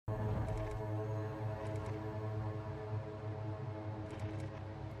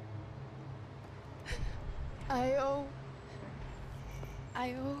I owe...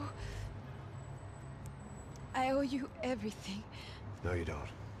 I owe you everything. No, you don't.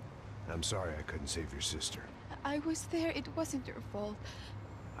 I'm sorry I couldn't save your sister. I was there. It wasn't your fault.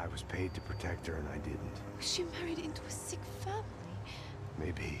 I was paid to protect her and I didn't. She married into a sick family.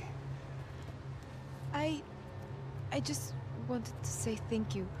 Maybe. I just wanted to say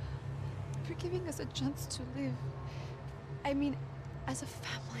thank you for giving us a chance to live. I mean, as a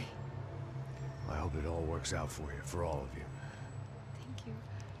family. I hope it all works out for you, for all of you. Thank you.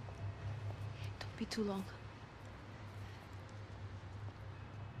 Don't be too long.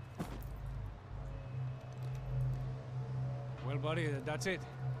 Well, buddy, that's it.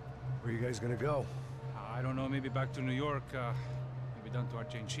 Where are you guys gonna go? I don't know, maybe back to New York, maybe down to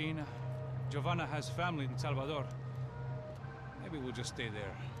Argentina. Giovanna has family in Salvador. Maybe we'll just stay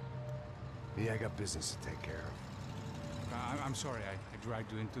there. Yeah, I got business to take care of. I'm sorry I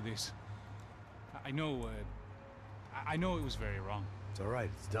dragged you into this. I know it was very wrong. It's all right,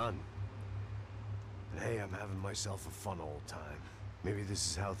 it's done. And hey, I'm having myself a fun old time. Maybe this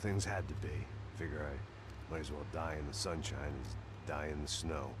is how things had to be. Figure I might as well die in the sunshine as die in the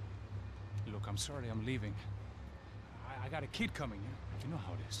snow. Look, I'm sorry I'm leaving. I got a kid coming. You know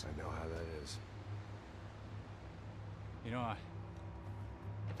how it is. I know how that is. You know,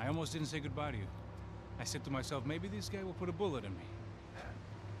 I almost didn't say goodbye to you. I said to myself, maybe this guy will put a bullet in me.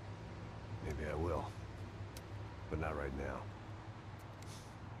 Maybe I will. But not right now.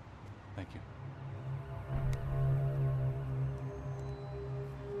 Thank you.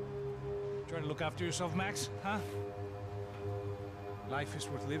 Try to look after yourself, Max, huh? Life is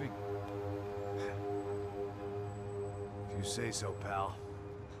worth living. If you say so, pal.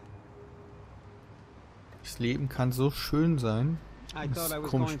 Das Leben kann so schön sein. I thought I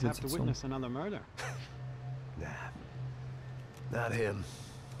was going to have to witness another murder. Nah. Not him.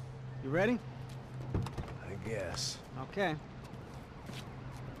 You ready? I guess. Okay.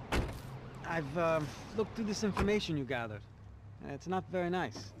 I've looked through this information you gathered. It's not very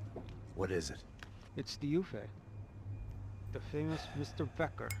nice. What is it? It's the Höhle. The famous Mr.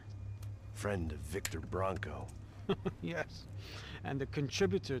 Becker. Friend of Victor Bronco. Yes. And a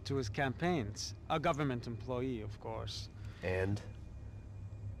contributor to his campaigns. A government employee, of course. And?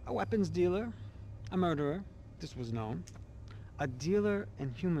 A weapons dealer. A murderer. This was known. A dealer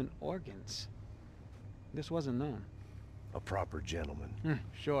in human organs. This wasn't known. A proper gentleman.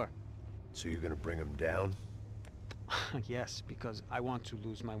 Sure. So you're gonna bring him down? Yes, because I want to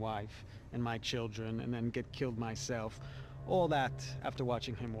lose my wife and my children and then get killed myself. All that after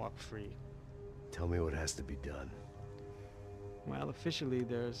watching him walk free. Tell me what has to be done. Well, officially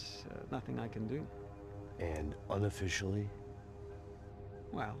there's nothing I can do. And unofficially?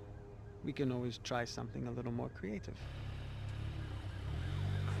 Well, we can always try something a little more creative.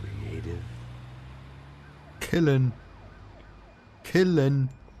 Creative? Killen. Killen.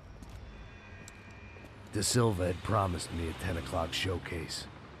 De Silva had promised me a 10 o'clock showcase.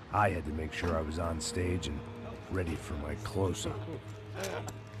 I had to make sure I was on stage and ready for my close-up.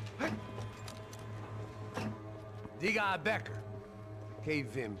 Diga a Becker. Que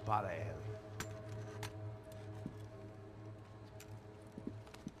vim para ele.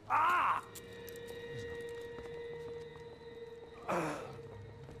 Ah!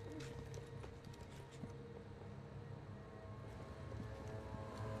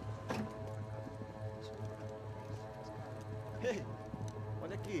 Ei,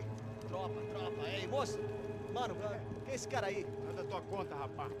 olha aqui. Tropa. Ei, moço. Mano, quem é esse cara aí? Manda tua conta,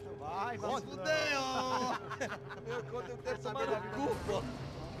 rapaz. Vai, fudeu! Meu conta eu quero saber da culpa.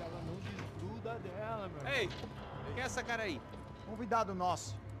 Ela não desgruda dela, meu. Ei, quem é essa cara aí? Convidado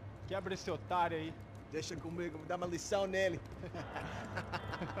nosso. Quebra esse otário aí. Deixa comigo, vou dar uma lição nele.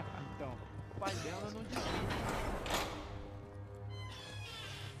 Então, o pai dela não desgruda.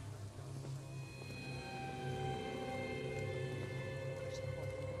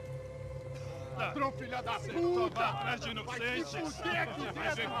 Ladrão, filha da puta! Vai atrás de inocentes! Vai se fuder aqui dentro!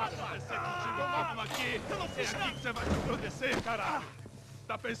 Vai ver o que vai acontecer contigo, vamos aqui! Eu não fiz nada! É aqui que você vai se proteger, caralho!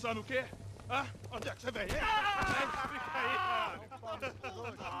 Tá pensando o quê? Hã? Onde é que você vem? Fica aí, caralho!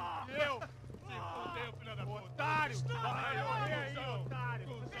 Eu? Se fudeu, filha da puta! Otário! Vai morrer aí, otário!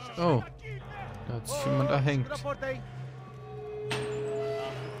 Oh, da hat sich jemand erhängt. Segura a porta aí.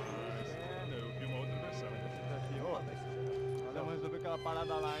 Eu vi uma outra versão. Vamos resolver aquela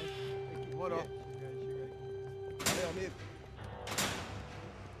parada lá, hein? Demorou. Chega aí. Valeu, amigo.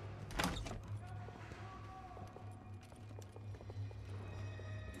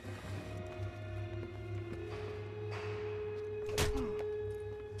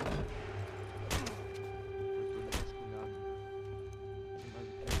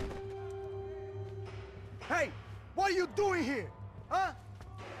 Hey! doing here? Huh?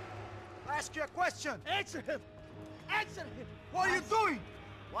 I ask you a question. Answer him. Answer him. What are you doing?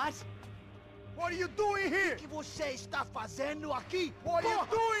 What? What are you doing here? O que você está fazendo aqui? What are you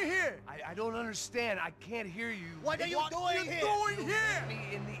doing here? I don't understand. I can't hear you. What are you doing here? What are you doing here?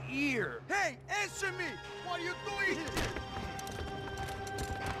 Me in the ear. Hey, answer me. What are you doing here?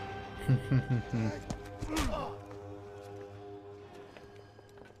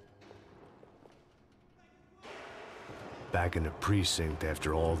 Back in the precinct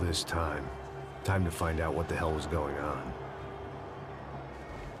after all this time. Time to find out what the hell was going on.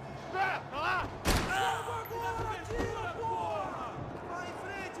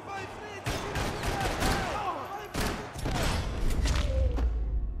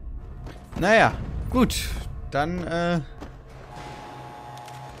 Naja, gut. Dann, I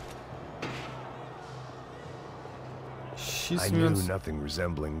schießen wir knew uns... nothing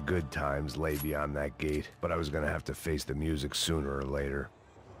resembling good times lay beyond that gate, but I was gonna have to face the music sooner or later.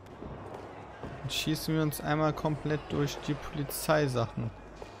 Schießen wir uns einmal komplett durch die Polizeisachen.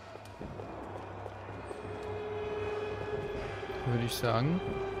 Würde ich sagen.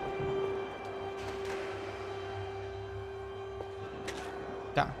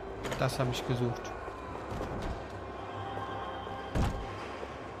 Da, das habe ich gesucht.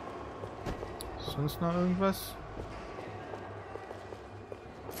 Sonst noch irgendwas?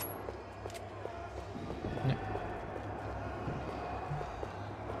 Ne.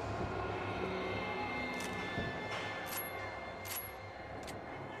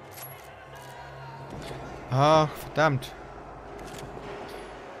 Ach, verdammt.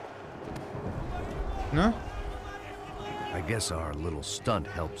 Ne? I guess our little stunt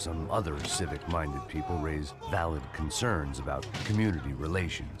helped some other civic-minded people raise valid concerns about community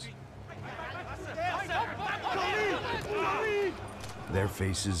relations. Their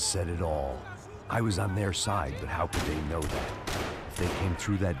faces said it all. I was on their side, but how could they know that? If they came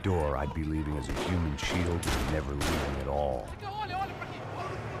through that door, I'd be leaving as a human shield and never leaving at all.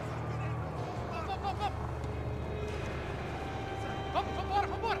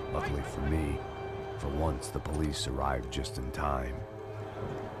 Luckily for me, for once the police arrived just in time.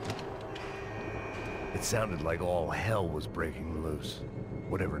 It sounded like all hell was breaking loose.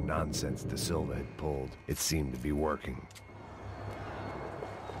 Whatever nonsense De Silva had pulled, it seemed to be working.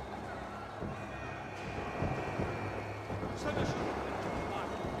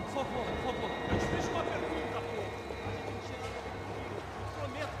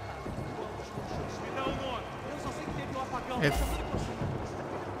 Jetzt.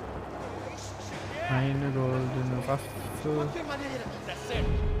 Eine goldene Waffe.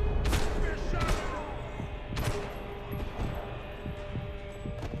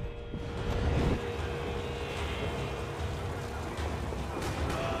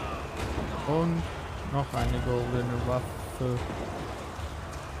 Und noch eine goldene Waffe.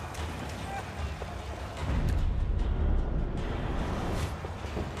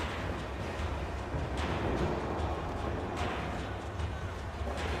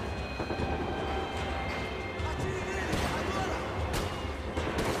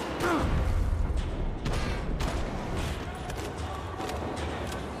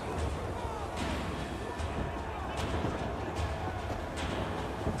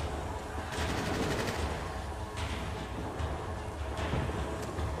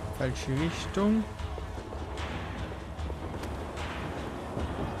 Falsche Richtung.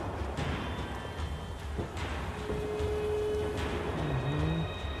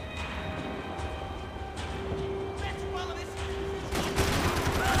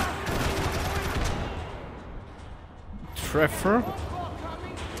 Treffer.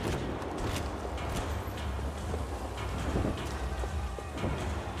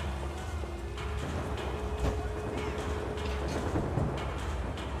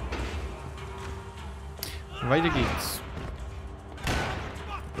 Weiter geht's.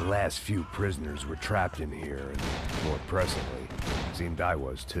 The last few prisoners were trapped in here, and more pressingly, it seemed I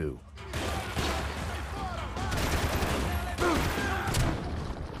was too.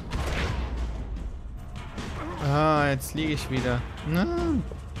 Ah, jetzt liege ich wieder. Na,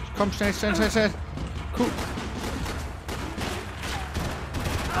 komm, schnell, schnell, schnell, schnell. Cool.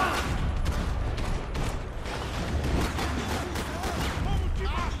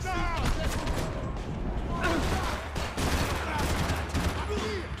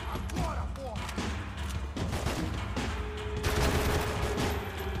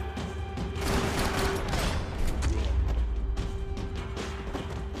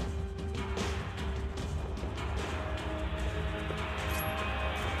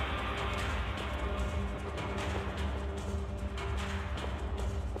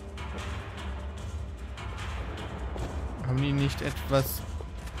 Haben die nicht etwas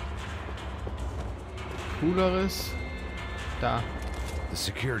Cooleres? Da. The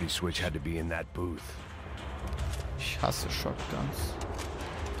security switch had to be in that booth. Ich hasse Shotguns.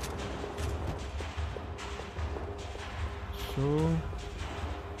 So.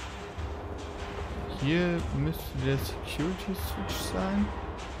 Hier müsste der Security Switch sein.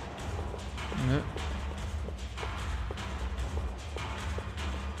 Ne.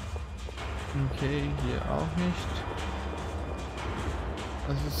 Okay, hier auch nicht.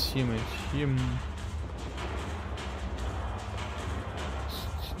 Was ist hiermit? Hier ist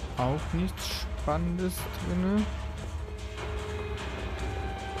auch nichts Spannendes drin.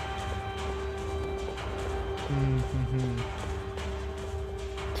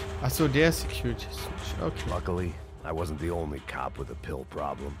 Achso, der Security Switch. Okay. Luckily, I wasn't the only cop with a pill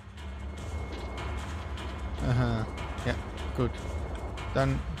problem. Aha. Ja, gut.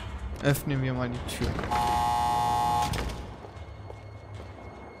 Dann öffnen wir mal die Tür.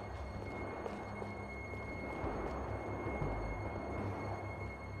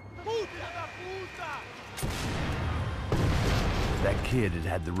 That kid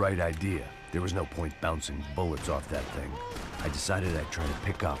had the right idea. There was no point bouncing bullets off that thing. I decided I'd try to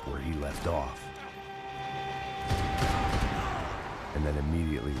pick up where he left off. And then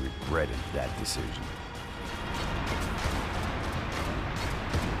immediately regretted that decision.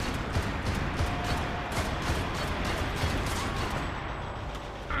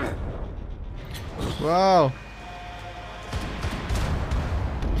 Wow.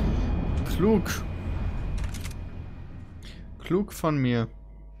 Klug. Klug von mir.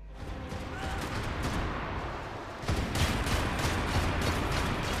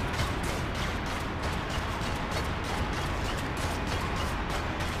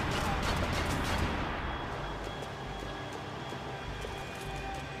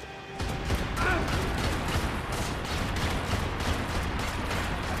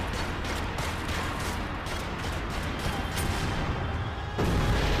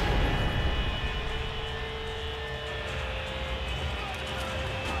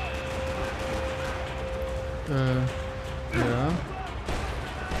 Ja.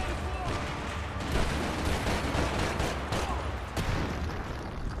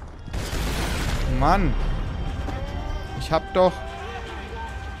 Mann. Ich hab doch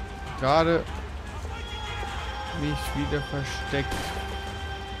gerade mich wieder versteckt.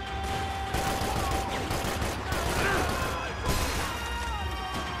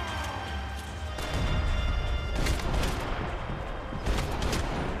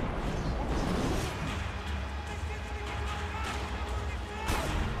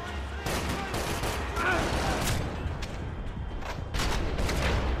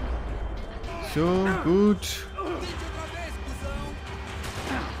 So, gut.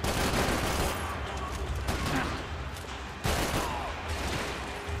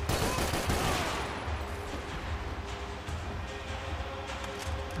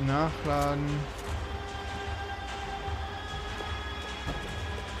 Nachladen.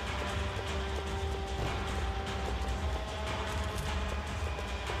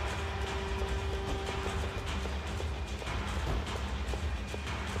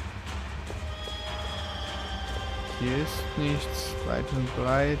 Hier ist nichts weit und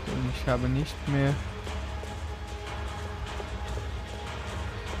breit und ich habe nicht mehr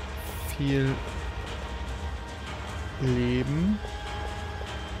viel Leben.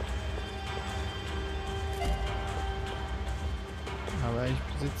 Aber ich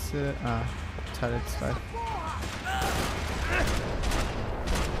besitze... Teil 2.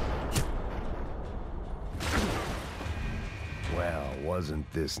 Well,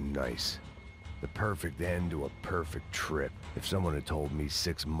 wasn't this nice? The perfect end to a perfect trip. If someone had told me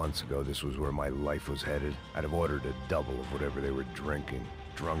 6 months ago this was where my life was headed, I'd have ordered a double of whatever they were drinking,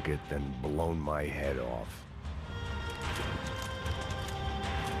 drunk it, then blown my head off.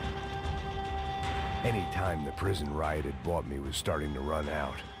 Any time the prison riot had bought me was starting to run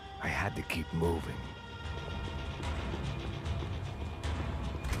out. I had to keep moving.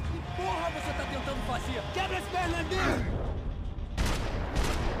 Porra, você tá tentando fazer? Quebra as pernas dele!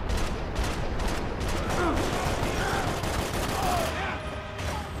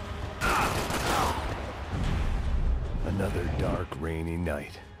 Another dark, rainy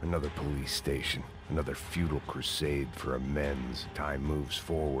night. Another police station. Another futile crusade for amends. Time moves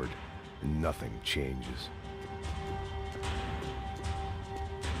forward, and nothing changes.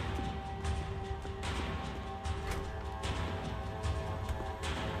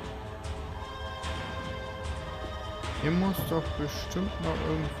 Hier muss doch bestimmt noch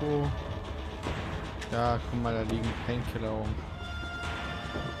irgendwo... Ja, guck mal, da liegen Painkiller rum.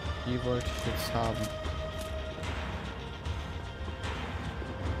 Die wollte ich jetzt haben.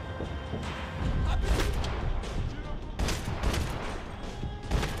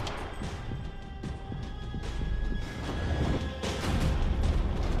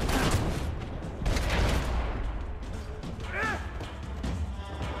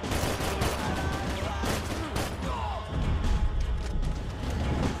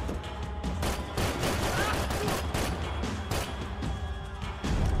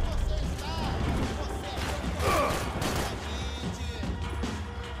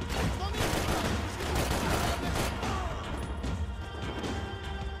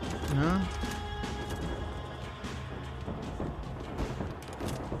 Ja.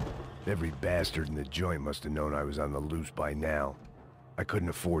 Every bastard in the joint must have known I was on the loose by now. I couldn't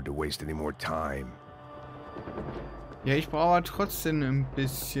afford to waste any more time. Ja, ich brauche aber trotzdem ein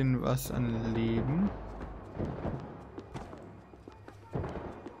bisschen was an Leben.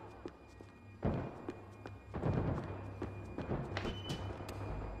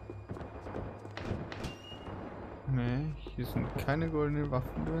 Ne, hier sind keine goldenen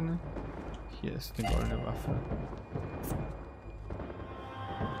Waffen drin. Hier ist eine goldene Waffe.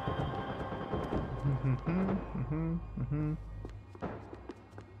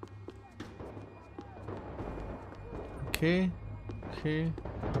 Okay, okay.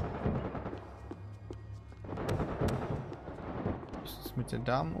 Was ist mit der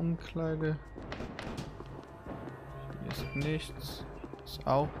Damenumkleide? Hier ist nichts. Ist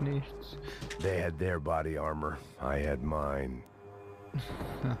auch nichts. They had their body armor. I had mine.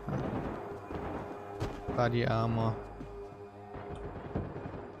 Body Armor.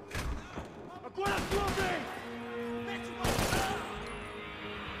 Agora a sua vez! Mete o botão!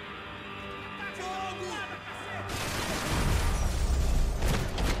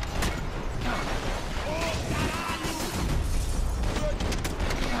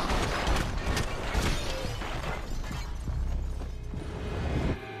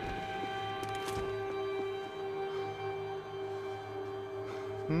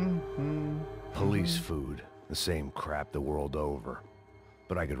 Police food. The same crap the world over.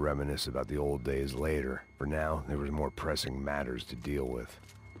 But I could reminisce about the old days later. For now, there was more pressing matters to deal with.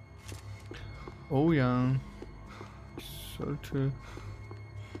 Oh ja. Ich sollte...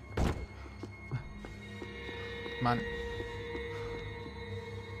 Mann.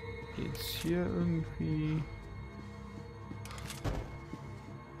 Geht's hier irgendwie...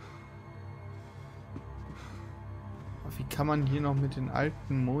 Wie kann man hier noch mit den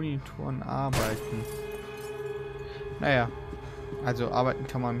alten Monitoren arbeiten? Naja, also arbeiten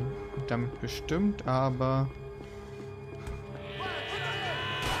kann man damit bestimmt, aber...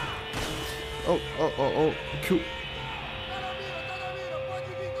 Oh, oh, oh, oh, Q.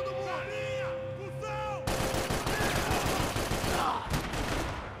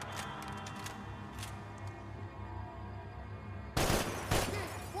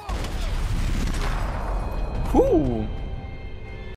 Puh.